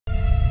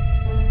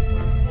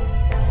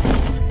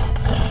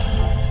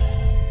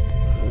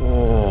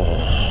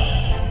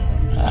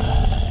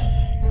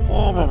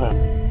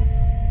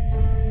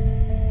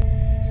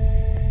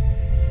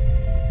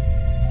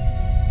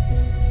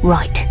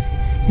Right.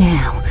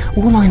 Now,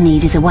 all I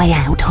need is a way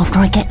out after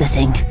I get the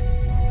thing.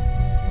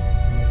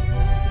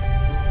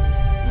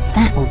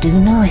 That will do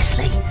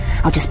nicely.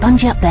 I'll just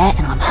bungee up there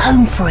and I'm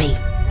home free.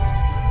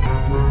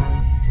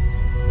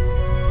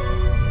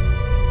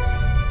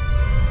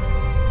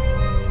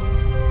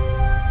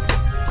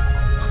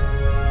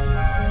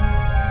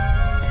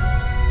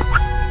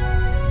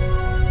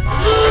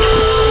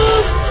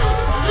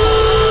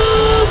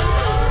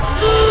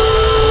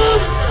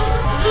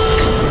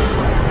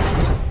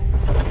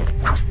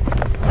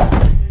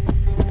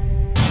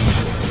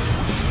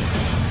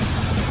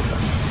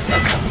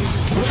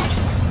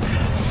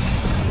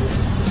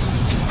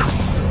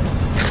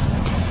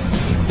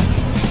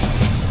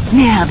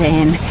 Now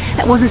then,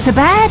 that wasn't so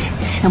bad,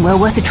 and well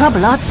worth the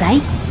trouble, I'd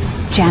say.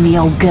 Jammy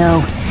old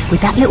girl,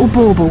 with that little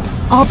bauble,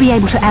 I'll be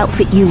able to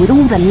outfit you with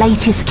all the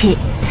latest kit,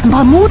 and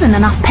buy more than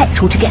enough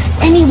petrol to get us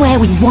anywhere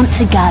we want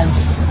to go.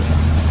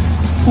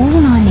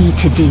 All I need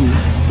to do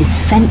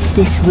is fence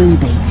this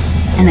ruby,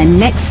 and the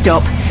next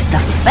stop, the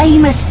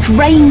famous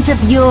drains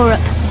of Europe.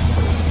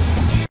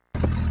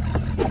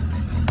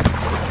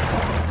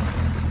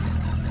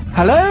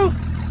 Hello?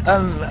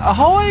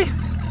 Ahoy?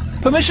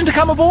 Permission to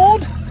come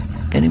aboard?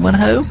 Anyone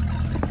home?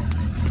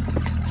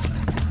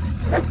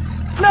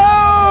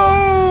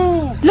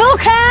 No!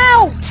 Look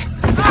out!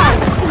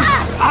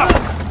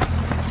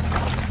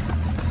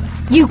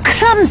 You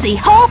clumsy,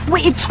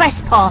 half-witted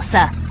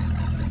trespasser!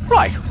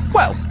 Right,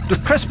 well, the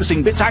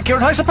trespassing bit's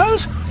accurate, I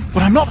suppose.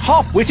 But I'm not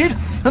half-witted,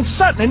 and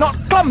certainly not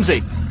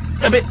clumsy.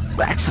 A bit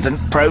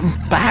accident-prone,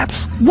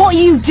 perhaps. What are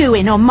you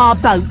doing on my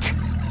boat?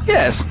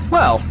 Yes,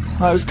 well,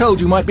 I was told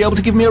you might be able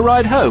to give me a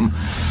ride home.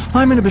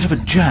 I'm in a bit of a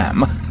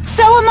jam.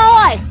 So am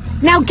I!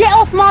 Now get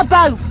off my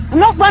boat! I'm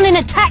not running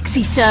a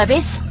taxi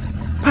service!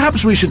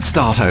 Perhaps we should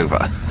start over.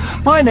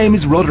 My name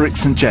is Roderick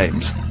St.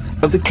 James.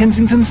 Of the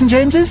Kensington St.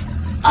 James's?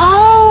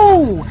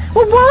 Oh!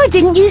 Well, why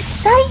didn't you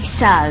say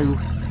so?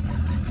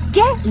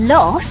 Get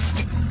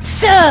lost?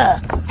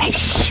 Sir! Hey,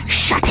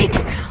 shut it!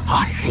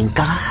 I think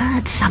I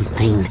heard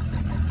something.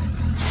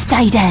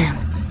 Stay down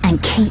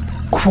and keep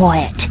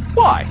quiet.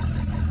 Why?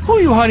 Who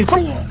are you hiding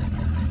from?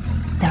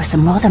 There are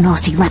some rather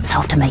nasty rats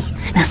after me.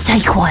 Now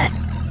stay quiet.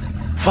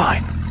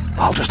 Fine.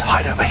 I'll just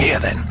hide over here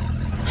then.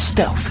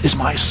 Stealth is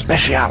my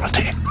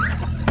speciality.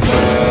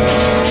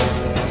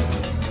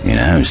 You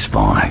know,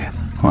 Spike,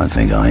 I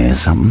think I hear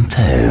something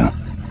too.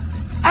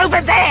 Over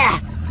there!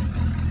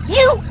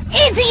 You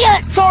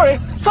idiot! Sorry!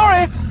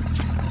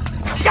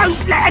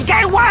 Don't let her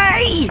get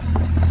away!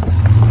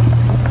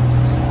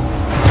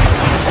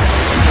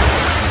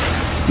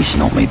 It's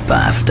not me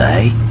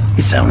birthday.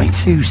 It's only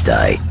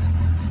Tuesday.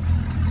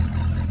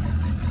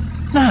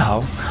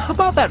 Now,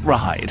 about that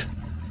ride.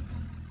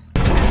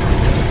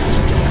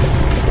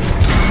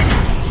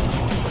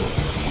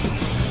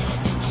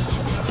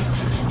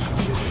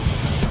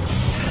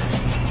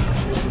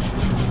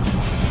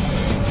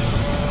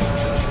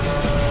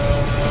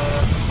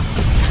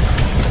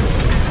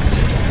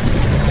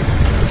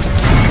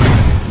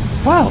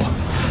 Well,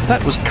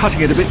 that was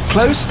cutting it a bit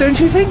close, don't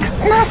you think?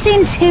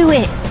 Nothing to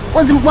it.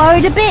 Wasn't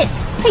worried a bit.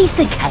 Piece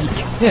of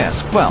cake.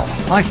 Yes, well,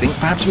 I think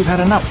perhaps we've had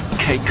enough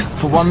cake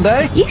for one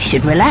day. You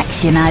should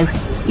relax, you know.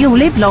 You'll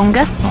live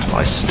longer. Not if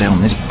I stay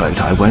on this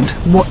boat, I won't.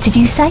 What did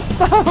you say?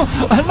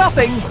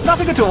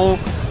 Nothing at all.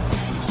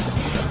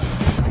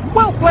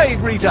 Well played,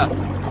 Rita.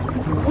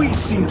 We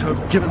seem to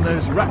have given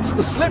those rats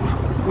the slip.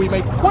 We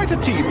made quite a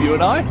team, you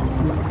and I.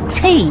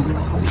 Team?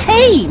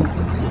 Team?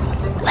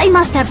 They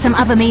must have some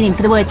other meaning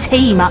for the word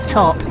team up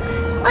top.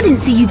 I didn't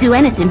see you do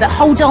anything but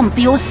hold on for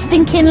your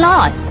stinking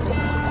life.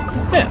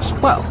 Yes,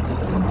 well,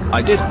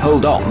 I did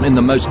hold on in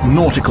the most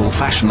nautical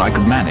fashion I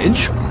could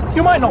manage.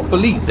 You might not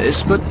believe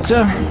this, but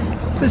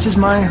this is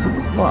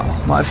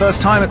my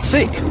first time at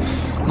sea.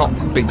 Not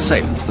big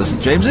sailors, the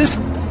St. James's.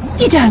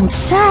 You don't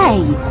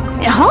say.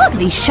 It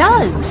hardly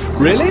shows.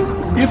 Really?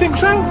 You think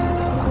so?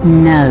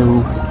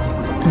 No.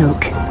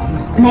 Look,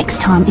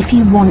 next time if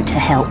you want to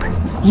help,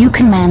 you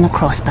can man the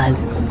crossbow.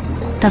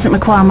 Doesn't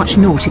require much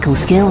nautical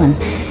skill, and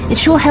it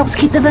sure helps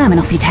keep the vermin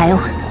off your tail.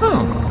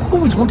 Oh,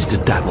 always wanted to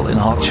dabble in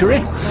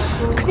archery.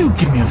 Can you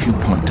give me a few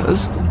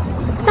pointers?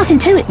 Nothing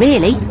to it,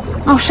 really.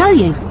 I'll show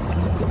you.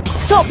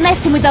 Stop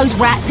messing with those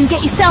rats and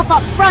get yourself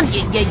up front,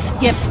 you...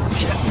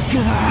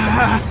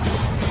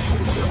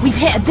 We've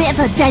hit a bit of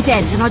a dead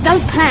end, and I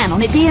don't plan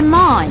on it being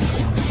mine.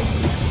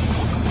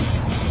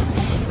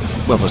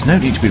 Well, there's no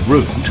need to be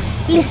rude.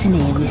 Listen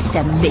here,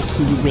 Mr.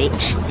 Mickey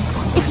Rich.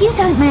 If you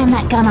don't man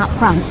that gun up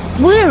front,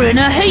 we're in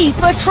a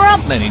heap of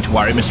trouble. No need to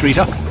worry, Miss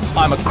Rita.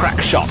 I'm a crack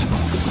shot.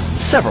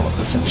 Several of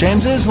the St.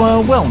 James's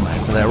were well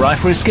known for their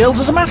riflery skills.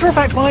 As a matter of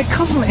fact, my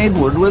cousin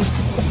Edward was...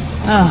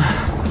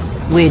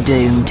 We're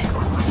doomed.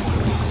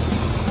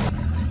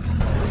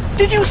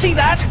 Did you see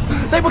that?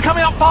 They were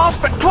coming up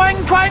fast, but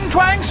twang, twang,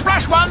 twang,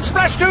 splash one,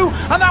 splash two,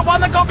 and that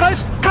one that got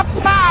close,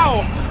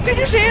 kapow! Did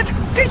you see it?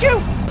 Did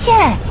you?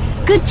 Yeah,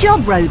 good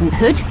job, Rodent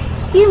Hood.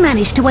 You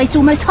managed to waste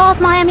almost half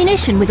my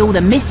ammunition with all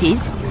the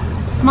misses.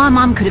 My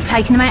mum could have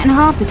taken them out in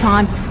half the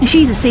time, and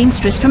she's a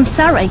seamstress from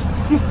Surrey.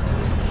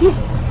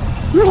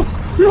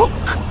 Look!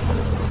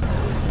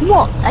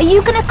 What? Are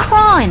you gonna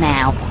cry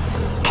now?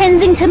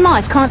 Kensington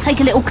mice can't take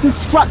a little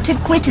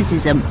constructive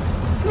criticism.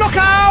 Look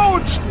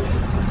out!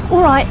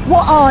 All right,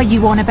 what are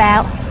you on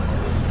about?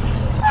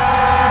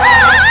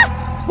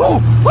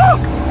 Oh,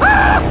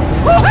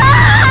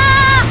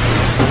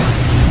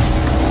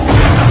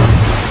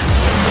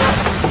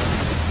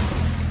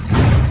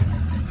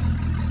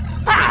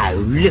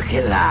 look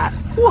at that.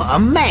 What a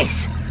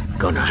mess.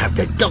 Gonna have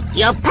to dock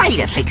your pay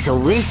to fix all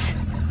this.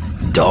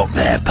 Dock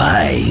that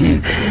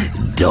pay.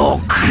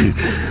 Dock.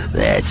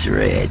 That's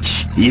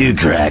rich. You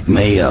crack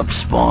me up,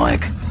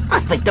 Spike. I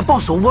think the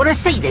boss will want to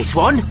see this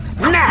one.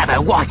 Now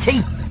then,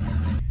 Whitey.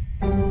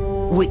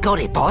 We got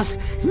it, boss.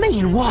 Me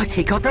and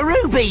Whitey got the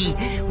ruby.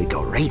 We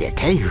got Rita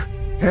too.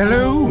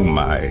 Hello,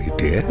 my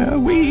dear.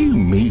 We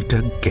meet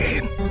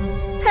again.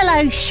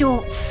 Hello,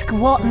 short,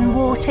 squat and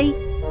warty.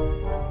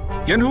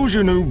 And who's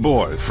your new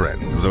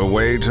boyfriend? The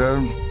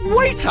waiter?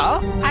 Waiter?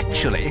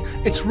 Actually,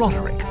 it's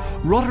Roderick.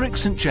 Roderick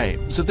St.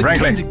 James of the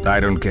Frankly, Kensington... I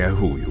don't care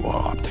who you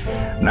are.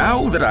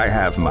 Now that I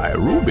have my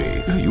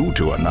ruby, you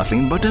two are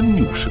nothing but a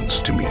nuisance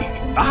to me.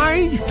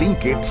 I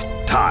think it's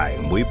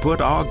time we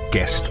put our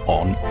guest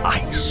on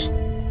ice.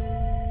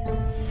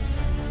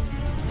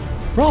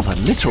 Rather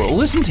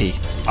literal, isn't he?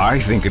 I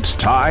think it's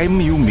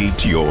time you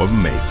meet your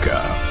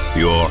maker.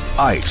 Your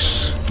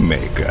ice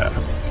maker.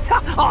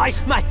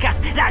 Ice maker,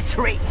 that's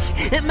rich.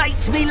 It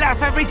makes me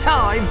laugh every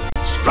time.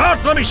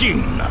 Start the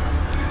machine!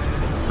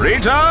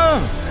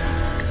 Rita!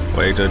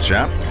 Waiter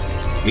chap,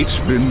 it's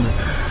been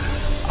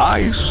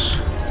ice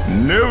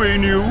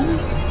knowing you.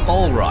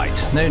 All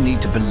right, no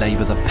need to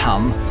belabor the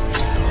pun.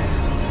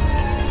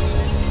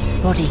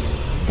 Roddy,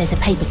 there's a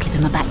paperclip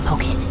in my back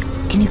pocket.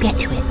 Can you get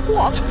to it?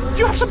 What?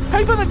 You have some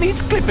paper that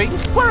needs clipping?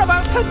 We're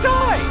about to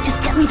die!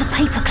 Just get me the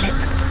paperclip.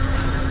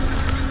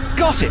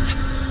 Got it!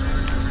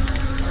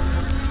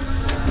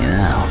 You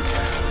know,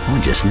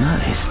 I just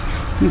noticed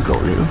you've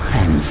got little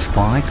hands,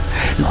 Spike.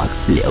 Like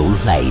little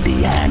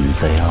lady hands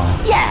they are.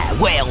 Yeah,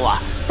 well,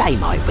 they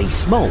might be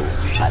small,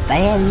 but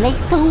they're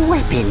lethal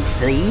weapons,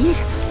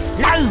 these.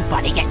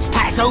 Nobody gets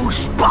past old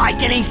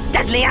Spike in his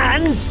deadly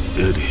hands.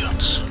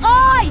 Idiots.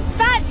 Oi,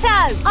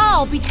 Fatso!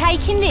 I'll be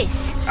taking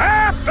this.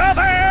 After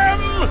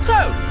them!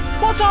 So,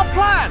 what's our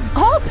plan?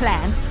 Our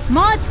plan?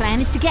 My plan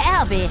is to get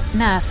out of here.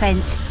 No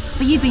offence,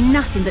 but you've been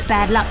nothing but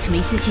bad luck to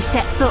me since you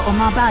set foot on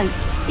my boat.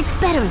 It's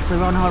better if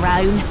we're on our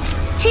own.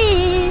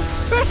 Cheers!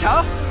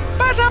 Better?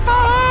 Better for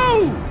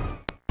who?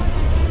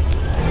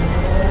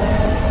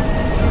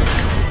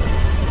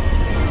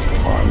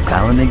 I'm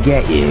going to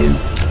get you.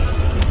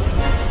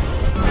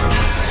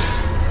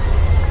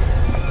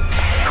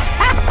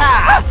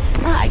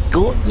 I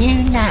got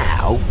you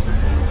now.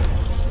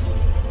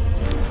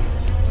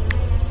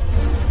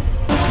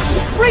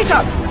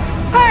 Rita!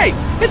 Hey!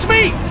 It's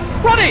me!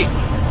 Roddy!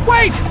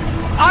 Wait!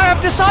 I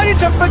have decided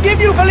to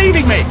forgive you for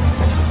leaving me!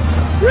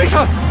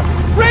 Rita!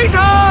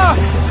 Rita!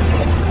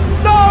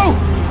 No!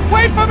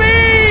 Wait for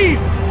me!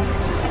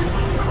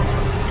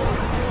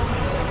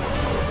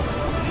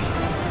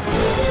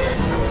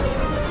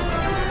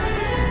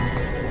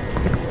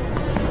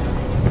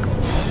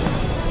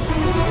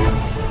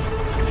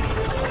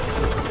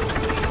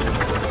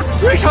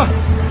 Rita!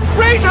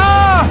 Rita!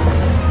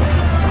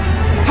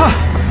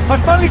 I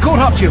finally caught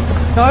up to you.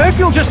 Now if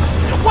you'll just...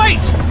 wait!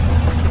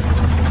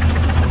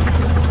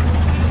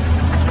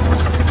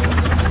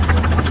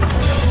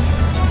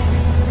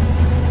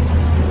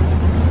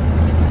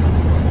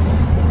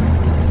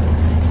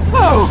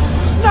 Oh!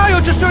 Now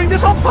you're just doing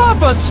this on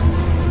purpose!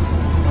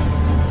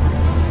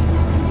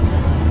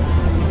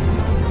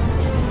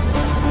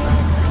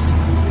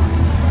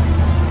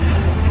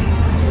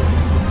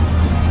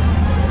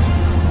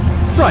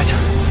 Right.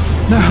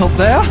 No help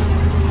there.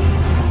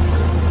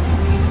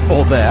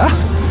 Or there.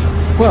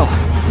 Well,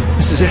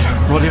 this is it,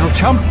 Roddy old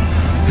chum.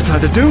 It's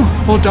either do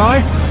or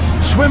die,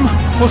 swim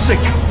or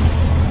sink.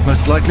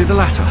 Most likely the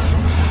latter.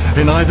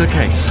 In either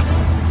case.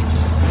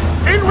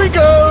 In we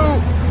go!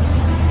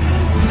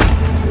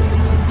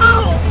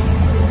 Oh!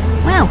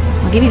 Well,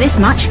 I'll give you this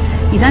much.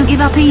 You don't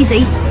give up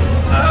easy.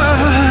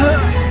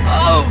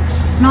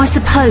 And I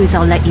suppose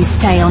I'll let you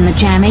stay on the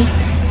jammy,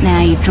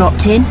 now you've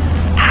dropped in.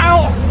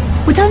 Ow!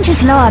 Well, don't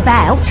just lie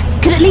about.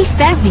 Could at least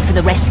thank me for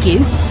the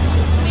rescue.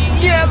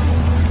 Yes!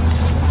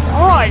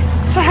 Alright,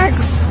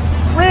 thanks.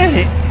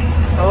 Really?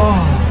 Oh,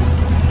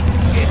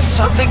 it's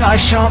something I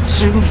shan't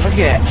soon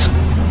forget.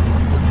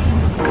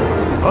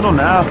 I don't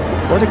know.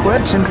 40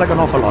 quid seems like an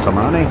awful lot of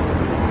money.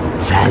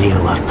 Value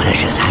of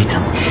precious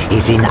item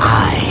is in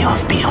eye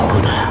of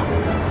beholder.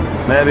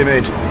 Maybe,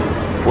 mate.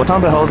 What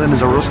I'm beholding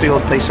is a rusty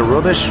old piece of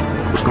rubbish.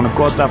 It's gonna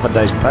cost half a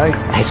day's pay.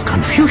 As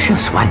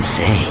Confucius once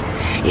say,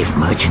 if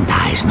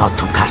merchandise not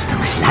to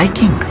customers'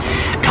 liking,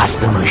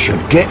 customers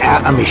should get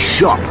out of my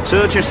shop.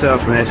 Suit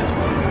yourself, mate.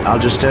 I'll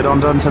just head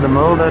on down to the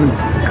mill then.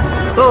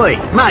 Oi,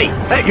 mate,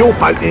 at your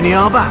boat in the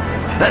harbour?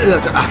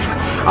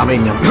 I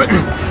mean,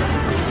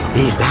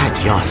 is that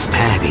your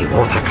sturdy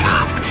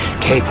watercraft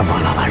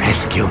capable of a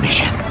rescue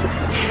mission?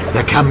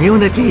 The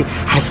community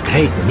has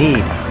great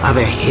need of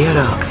a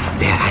hero,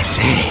 dare I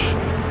say.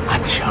 A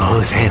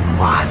chosen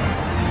one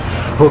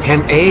who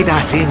can aid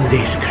us in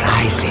this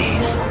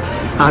crisis.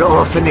 Our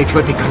orphanage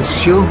will be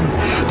consumed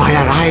by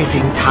a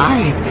rising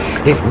tide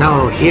if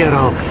no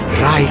hero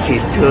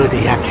rises to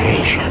the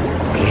occasion.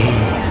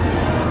 Please,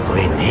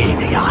 we need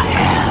your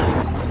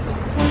help.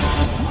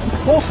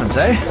 Orphans,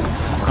 eh?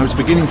 I was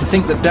beginning to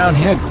think that down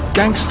here,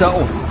 gangster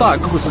or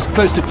thug was as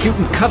close to cute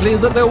and cuddly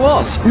that there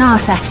was.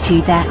 Nice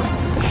attitude, that.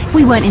 If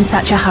we weren't in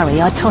such a hurry,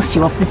 I'd toss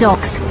you off the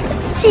docks.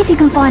 See if you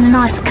can find a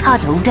nice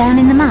cuddle down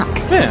in the muck.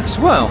 Yes,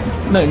 well,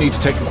 no need to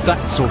take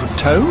that sort of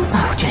tone.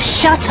 Oh, just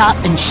shut up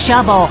and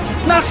shove off.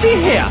 Now see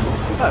here!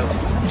 Oh,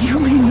 you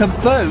mean the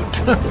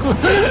boat?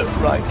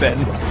 Right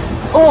then.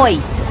 Oi!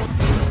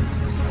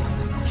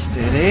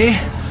 Steady.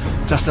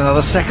 Just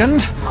another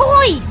second.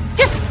 Oi!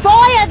 Just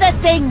fire the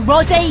thing,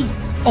 Roddy!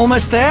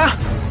 Almost there.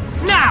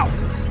 Now!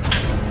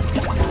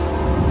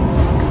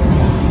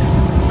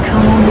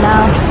 Come on,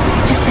 love.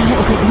 Just a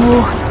little bit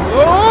more.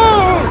 Oh!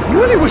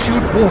 Really wish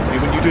you'd warn me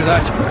when you do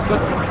that.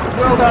 But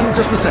well done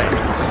just the same.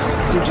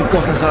 Seems you've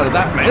gotten us out of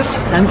that mess.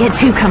 Don't get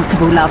too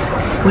comfortable, love.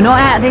 We're not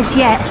out of this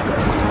yet.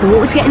 The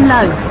water's getting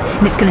low,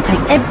 and it's going to take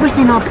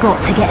everything I've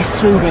got to get us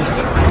through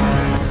this.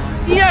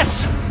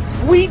 Yes!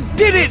 We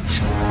did it!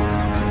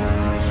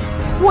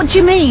 What do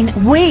you mean,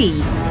 we?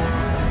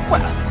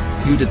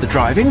 Well, you did the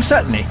driving,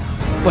 certainly.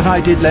 But I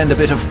did lend a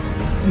bit of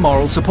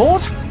moral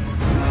support.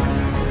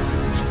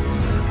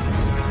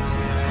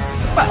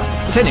 Well,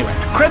 at any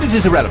rate, credit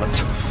is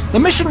irrelevant. The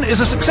mission is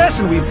a success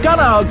and we've done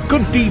our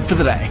good deed for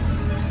the day.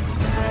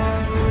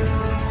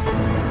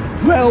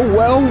 Well,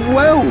 well,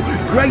 well.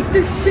 Great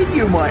to see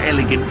you, my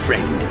elegant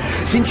friend.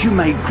 Since you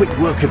made quick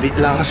work of it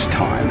last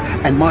time,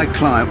 and my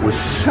client was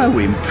so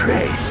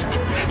impressed,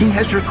 he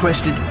has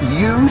requested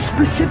you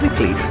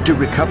specifically to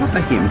recover for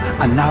him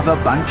another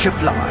bunch of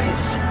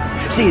flies.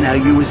 Seeing how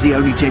you was the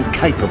only gent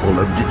capable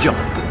of the job.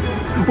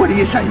 What do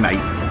you say, mate?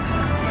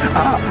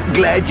 Ah,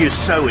 glad you're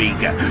so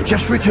eager.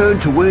 Just return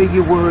to where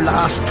you were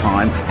last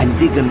time and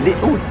dig a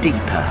little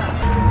deeper.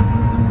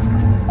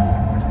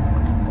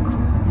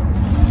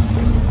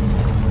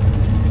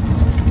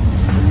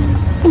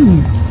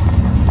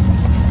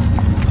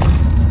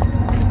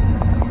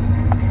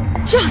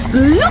 Just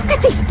look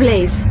at this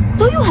place!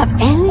 Do you have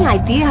any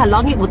idea how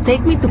long it would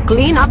take me to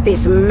clean up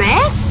this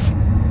mess?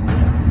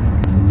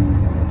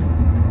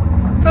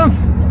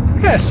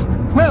 Yes.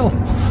 Well,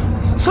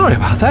 sorry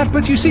about that,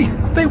 but you see,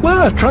 they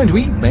were trying to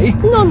eat me.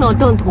 No,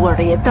 don't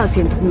worry, it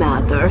doesn't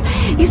matter.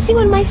 You see,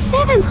 when my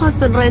seventh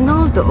husband,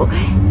 Reynaldo...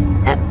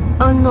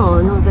 oh,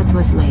 no, that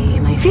was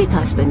my fifth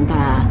husband,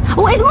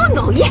 oh,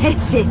 Edmundo!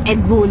 Yes,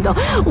 Edmundo.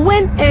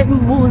 When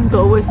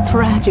Edmundo was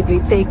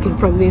tragically taken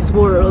from this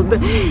world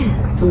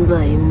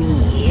by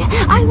me,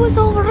 I was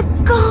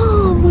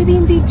overcome with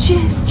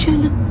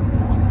indigestion.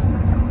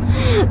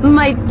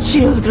 My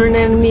children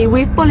and me,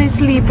 we fall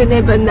asleep in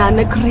a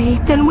banana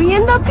crate and we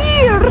end up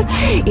here,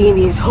 in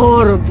this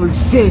horrible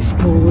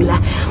cesspool.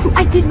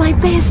 I did my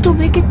best to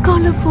make it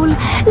colorful,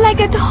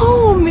 like at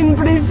home in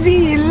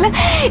Brazil.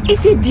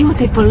 Is it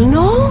beautiful,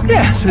 no?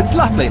 Yes, it's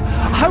lovely.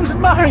 I was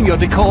admiring your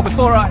decor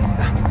before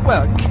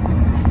well,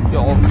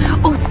 your...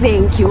 Oh,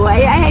 thank you.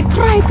 I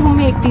try to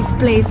make this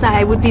place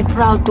I would be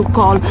proud to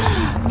call,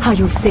 how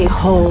you say,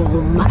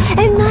 home.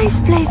 A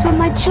nice place where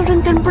my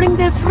children can bring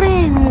their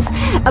friends.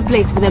 A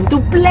place for them to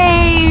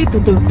play, to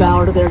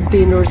devour their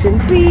dinners in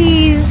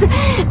peace.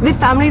 The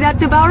family that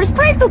devours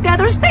prey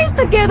together stays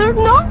together,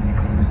 no?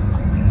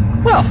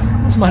 Well,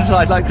 as much as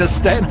I'd like to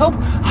stay and help,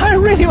 I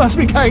really must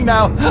be going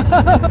now.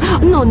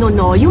 No.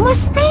 You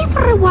must stay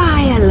for a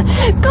while.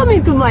 Come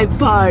into my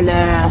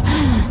parlor,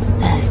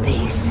 as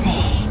they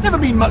say. Never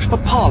been much for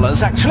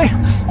parlours, actually.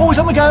 Always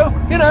on the go,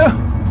 you know.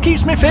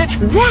 Keeps me fit.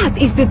 That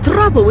is the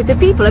trouble with the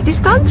people of this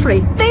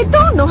country. They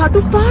don't know how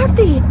to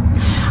party.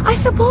 I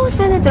suppose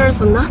then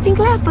there's nothing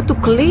left but to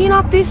clean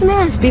up this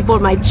mess before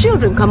my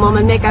children come home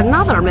and make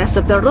another mess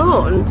of their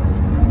own.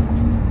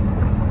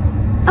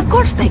 Of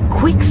course, the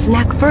quick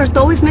snack first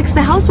always makes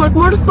the housework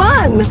more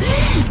fun.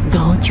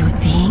 Don't you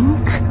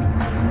think?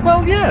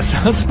 Well, yes,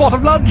 a spot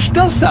of lunch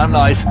does sound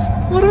nice.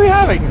 What are we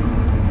having?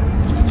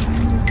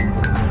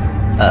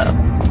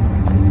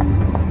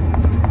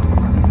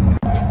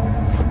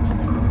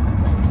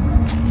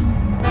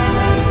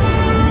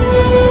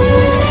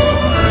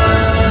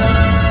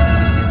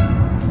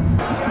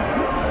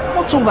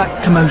 What's all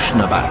that commotion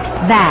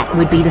about? That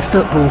would be the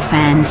football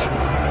fans.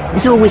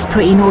 It's always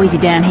pretty noisy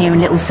down here in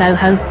Little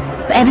Soho,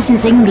 but ever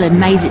since England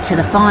made it to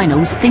the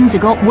finals, things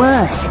have got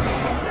worse.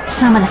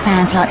 Some of the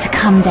fans like to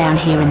come down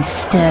here and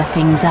stir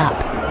things up.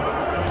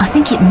 I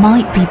think it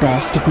might be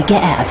best if we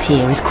get out of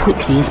here as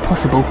quickly as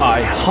possible.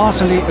 I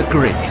heartily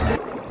agree.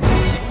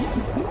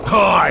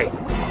 Hi!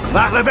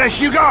 That the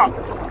best you got?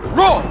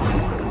 Wrong!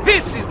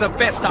 This is the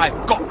best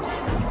I've got!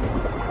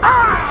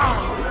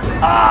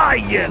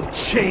 You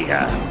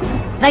cheater!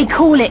 They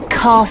call it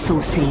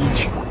Castle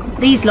Siege.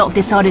 These lot have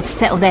decided to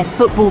settle their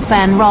football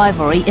fan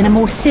rivalry in a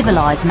more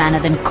civilised manner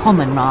than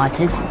common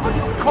rioters. Are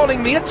you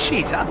calling me a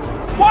cheater?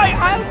 Why,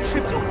 I'll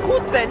trip you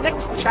good the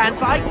next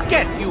chance I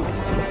get, you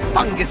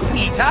fungus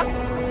eater!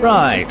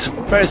 Right.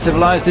 Very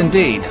civilized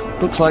indeed.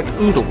 Looks like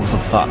oodles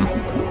of fun.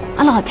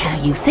 I like how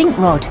you think,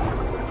 Rod.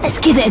 Let's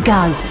give it a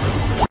go.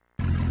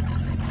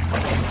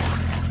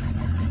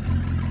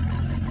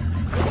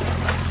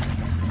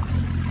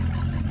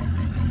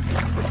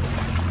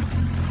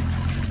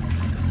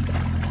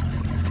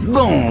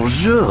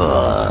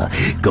 Bonjour.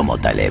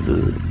 Comment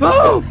allez-vous?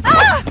 Oh!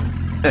 Ah!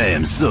 I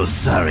am so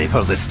sorry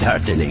for the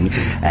startling.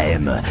 I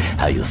am,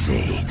 how you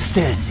say,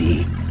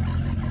 stealthy.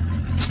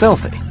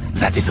 Stealthy?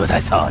 That is what I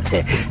thought.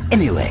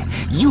 Anyway,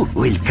 you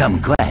will come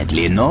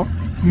quietly, no?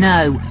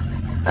 No.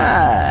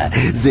 Ah,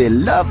 the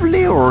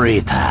lovely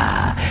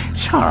Rita.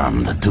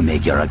 Charmed to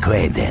make your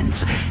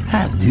acquaintance.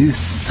 I do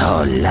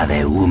so love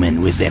a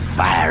woman with a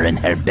fire in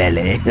her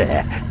belly.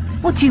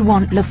 What do you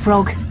want, Le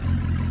Frog?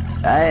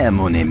 I am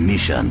on a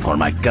mission for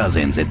my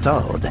cousin the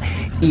Toad.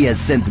 He has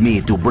sent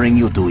me to bring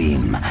you to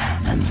him,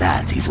 and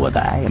that is what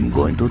I am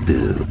going to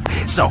do.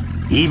 So,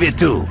 heave it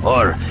to,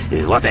 or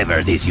whatever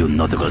it is you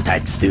nautical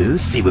types do,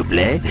 s'il vous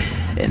plaît,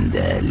 and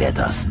let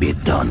us be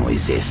done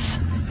with this.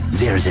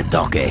 There is a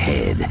dock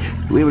ahead.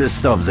 We will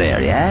stop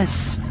there,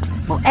 yes?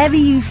 Whatever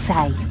you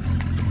say.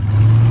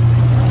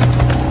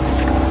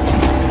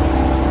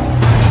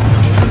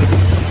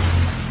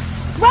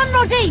 Run,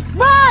 Roddy!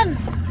 Run!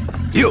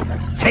 You,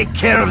 take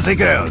care of the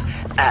girl.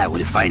 I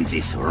will find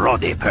this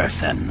Roddy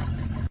person.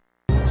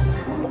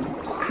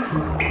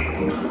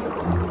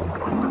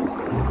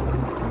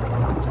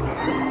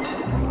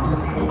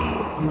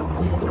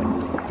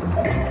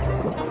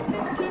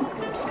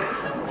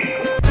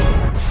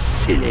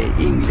 Silly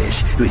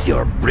English, with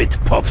your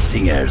Brit-pop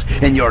singers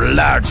and your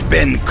large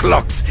Ben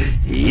clocks.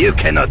 You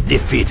cannot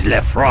defeat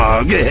Le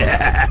Frog.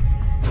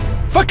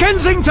 For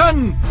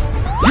Kensington!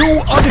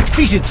 You are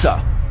defeated,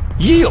 sir.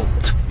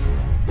 Yield.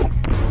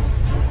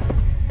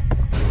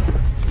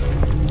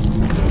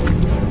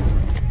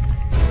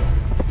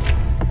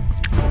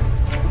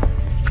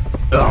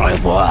 Au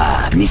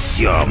revoir,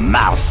 Monsieur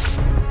Mouse.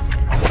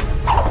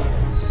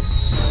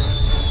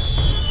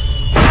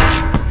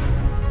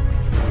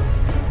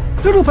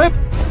 Doodle Pip.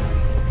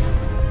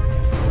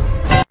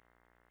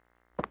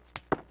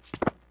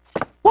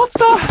 What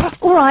the?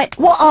 All right,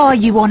 what are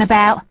you on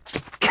about?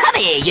 Come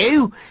here,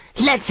 you.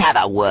 Let's have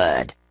a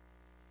word.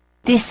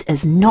 This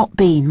has not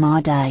been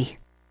my day.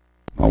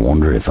 I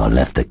wonder if I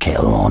left the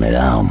kettle on at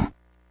home.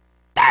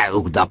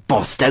 Oh, the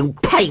boss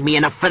don't pay me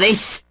enough for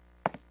this.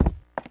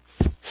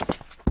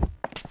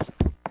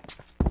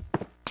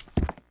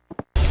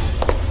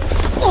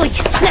 Oi,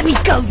 let me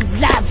go, you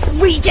lab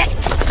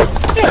reject!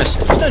 Yes,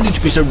 no need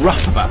to be so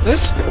rough about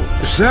this.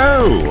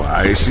 So,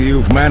 I see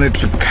you've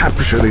managed to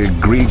capture the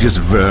egregious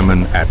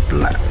vermin at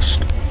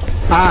last.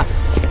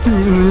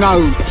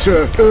 No,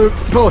 sir.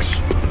 Boss,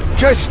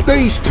 just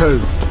these two.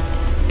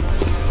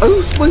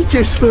 Who's we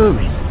just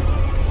vermin?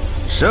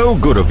 So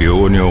good of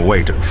you and your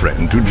waiter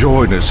friend to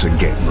join us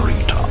again,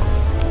 Rita.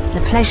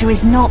 The pleasure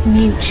is not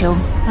mutual,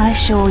 I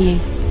assure you.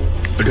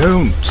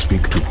 Don't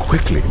speak too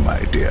quickly,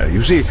 my dear.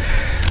 You see,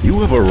 you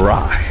have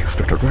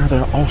arrived at a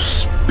rather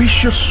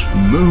auspicious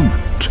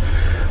moment.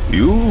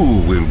 You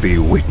will be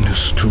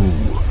witness to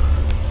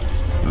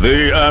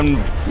the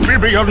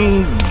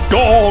Amphibian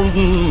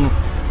Dawn.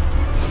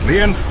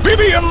 The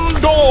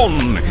Amphibian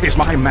Dawn is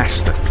my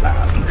master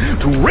plan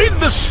to rid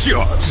the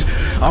sewers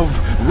of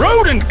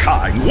rodent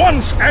kind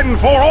once and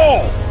for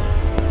all.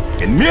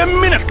 In mere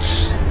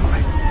minutes,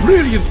 my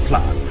brilliant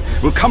plan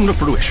will come to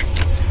fruition.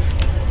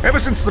 Ever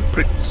since the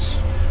Prince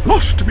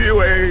lost me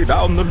away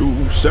down the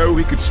loo so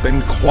he could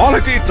spend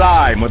quality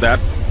time with that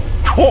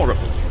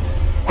horrible,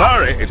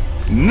 furry,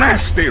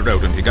 nasty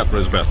rodent he got for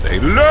his birthday,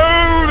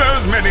 lo,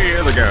 those many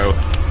years ago,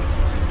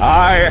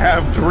 I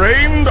have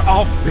dreamed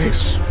of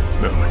this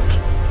moment.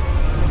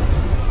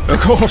 Of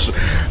course,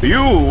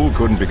 you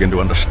couldn't begin to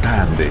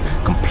understand the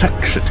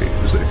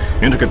complexities,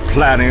 the intricate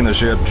planning, the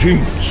sheer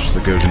genius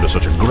that goes into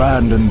such a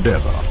grand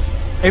endeavor.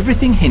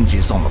 Everything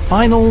hinges on the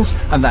finals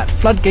and that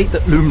floodgate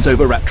that looms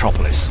over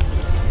Ratropolis.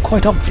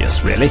 Quite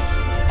obvious, really.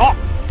 Oh,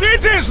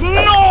 it is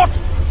not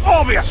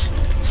obvious!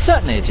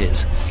 Certainly it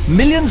is.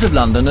 Millions of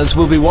Londoners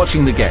will be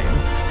watching the game,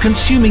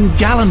 consuming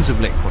gallons of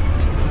liquid.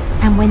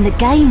 And when the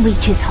game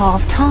reaches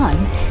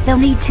half-time, they'll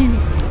need to,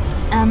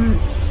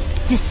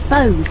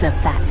 dispose of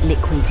that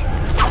liquid.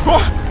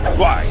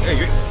 Why,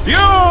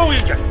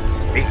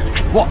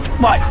 What?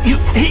 Why,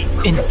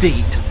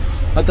 indeed.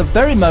 At the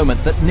very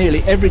moment that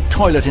nearly every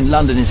toilet in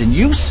London is in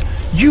use,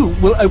 you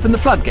will open the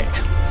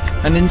floodgate.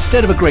 And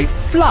instead of a great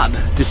flood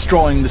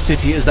destroying the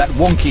city as that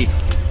wonky,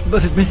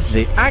 but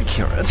admittedly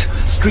accurate,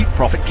 street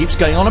prophet keeps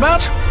going on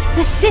about,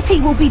 The city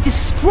will be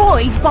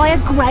destroyed by a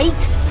great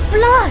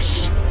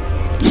flush!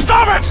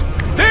 Stop it!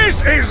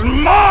 This is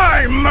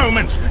my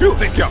moment! You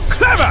think you're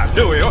clever,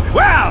 do you?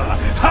 Well,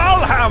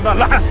 I'll have the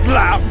last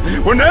laugh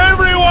when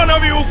every one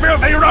of you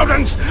filthy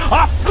rodents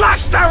are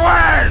flushed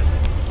away!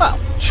 well,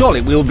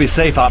 surely we'll be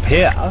safe up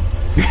here.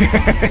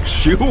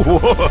 Yes, you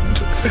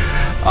would.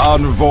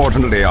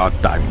 Unfortunately, our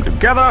time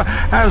together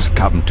has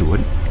come to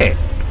an end.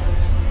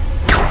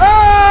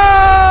 Ah!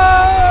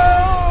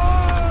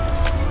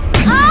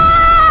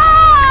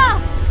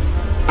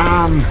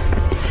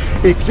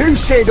 If you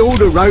said all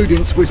the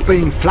rodents was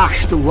being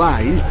flushed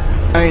away,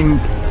 and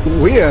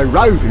we're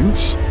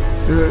rodents,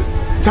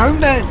 don't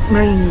that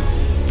mean...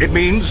 It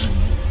means...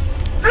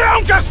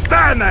 Don't just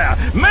stand there!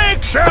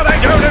 Make sure they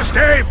don't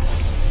escape!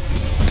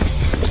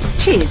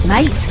 Cheers,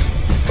 mates.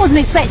 Wasn't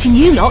expecting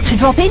you lot to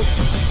drop in.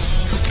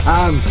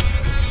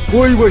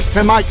 We was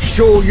to make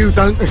sure you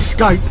don't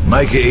escape.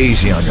 Make it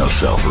easy on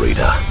yourself,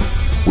 Rita.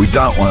 We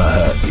don't want to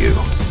hurt you.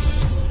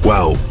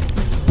 Well,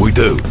 we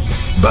do,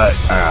 but,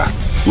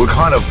 we're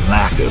kind of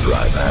knackered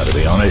right now, to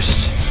be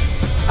honest.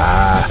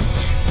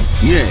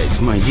 Yes,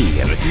 my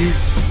dear.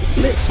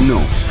 Let's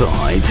not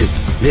fight.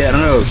 There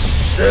are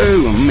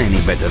so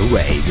many better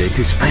ways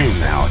to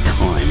spend our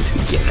time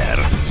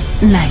together.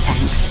 No,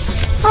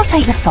 thanks. I'll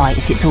take the fight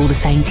if it's all the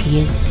same to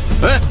you.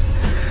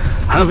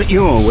 Have it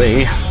your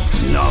way,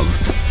 love.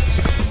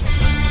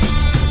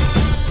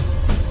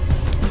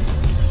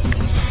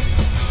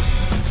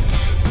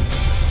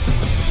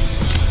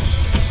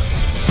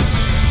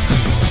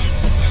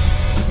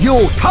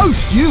 You're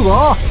toast, you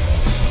are!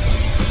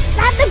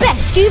 That the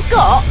best you've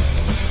got?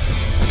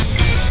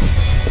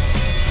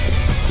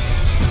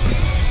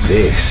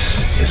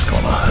 This is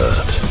gonna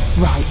hurt.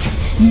 Right,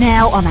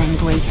 now I'm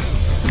angry.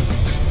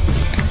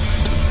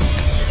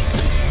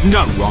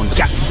 No one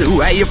gets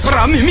away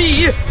from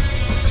me!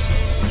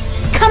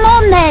 Come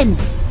on then!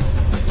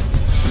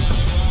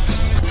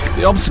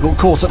 The obstacle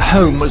course at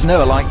home was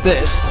never like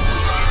this.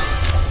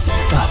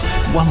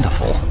 Oh,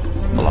 wonderful.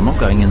 Well, I'm not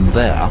going in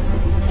there.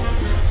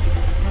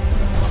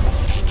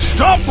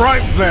 Stop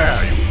right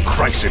there, you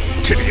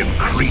Chrysiptidian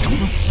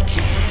cretin!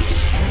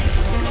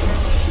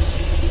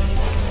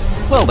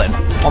 Well then,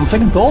 on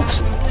second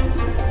thoughts...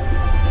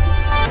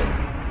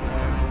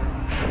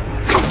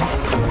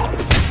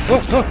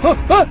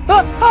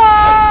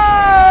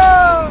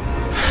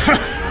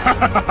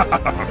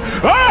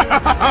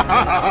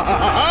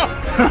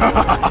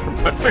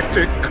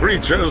 Pathetic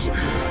creatures,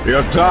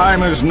 your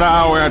time is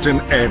now at an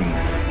end.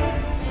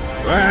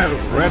 Well,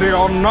 ready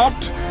or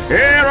not,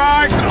 here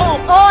I go!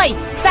 Oi,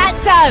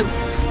 Fatso!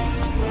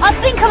 I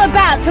think I'm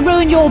about to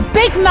ruin your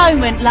big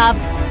moment, love.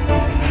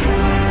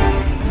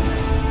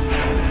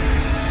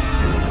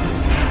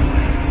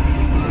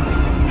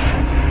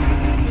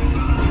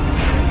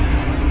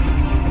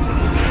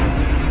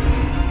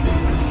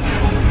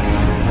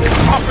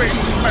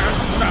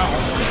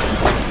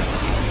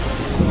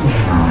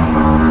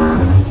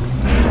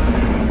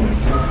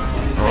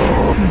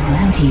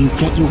 How do you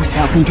get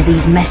yourself into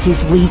these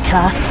messes,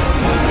 Rita?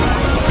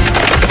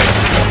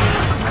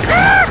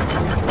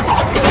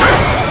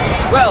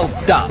 Well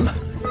done.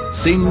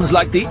 Seems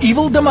like the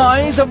evil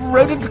demise of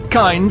rodent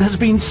kind has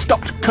been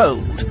stopped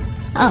cold.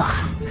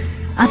 Ugh,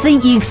 I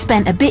think you've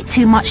spent a bit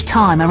too much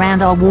time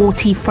around our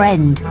warty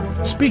friend.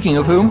 Speaking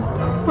of whom,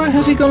 where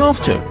has he gone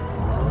off to?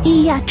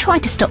 He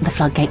tried to stop the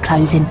floodgate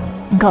closing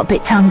and got a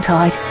bit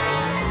tongue-tied.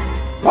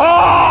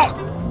 Ah!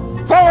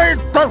 Going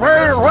to be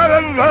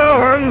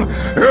well,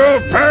 you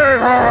pay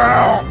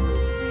well!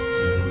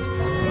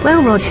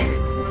 Well, Rod,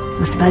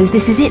 I suppose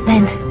this is it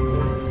then.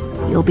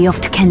 You'll be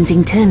off to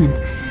Kensington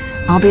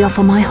and I'll be off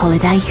on my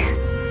holiday.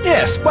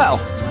 Yes, well,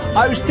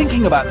 I was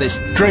thinking about this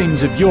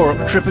Drains of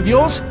Europe trip of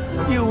yours.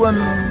 You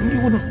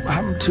wouldn't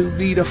happen to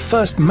need a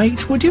first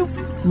mate, would you?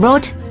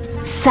 Rod,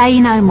 say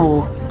no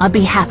more. I'd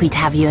be happy to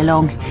have you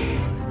along.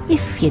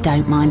 If you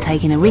don't mind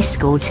taking a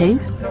risk or two.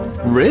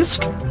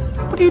 Risk?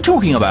 What are you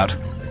talking about?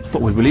 I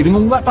thought we were leaving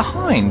all that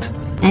behind.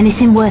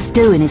 Anything worth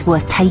doing is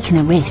worth taking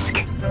a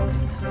risk.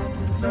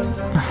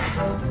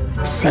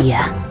 See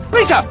ya.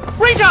 Rita!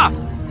 Rita!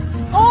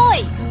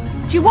 Oi!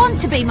 Do you want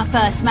to be my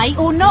first mate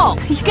or not?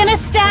 Are you gonna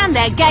stand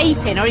there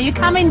gaping or are you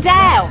coming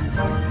down?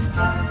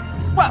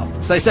 Well,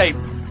 as they say,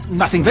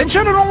 nothing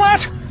ventured and all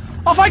that.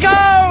 Off I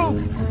go!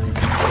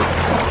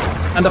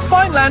 And a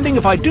fine landing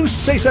if I do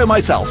say so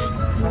myself.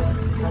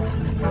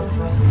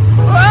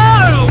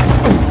 Oh!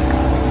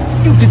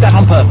 You did that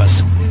on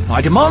purpose.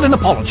 I demand an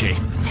apology.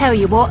 Tell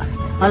you what,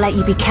 I'll let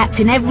you be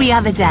captain every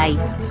other day.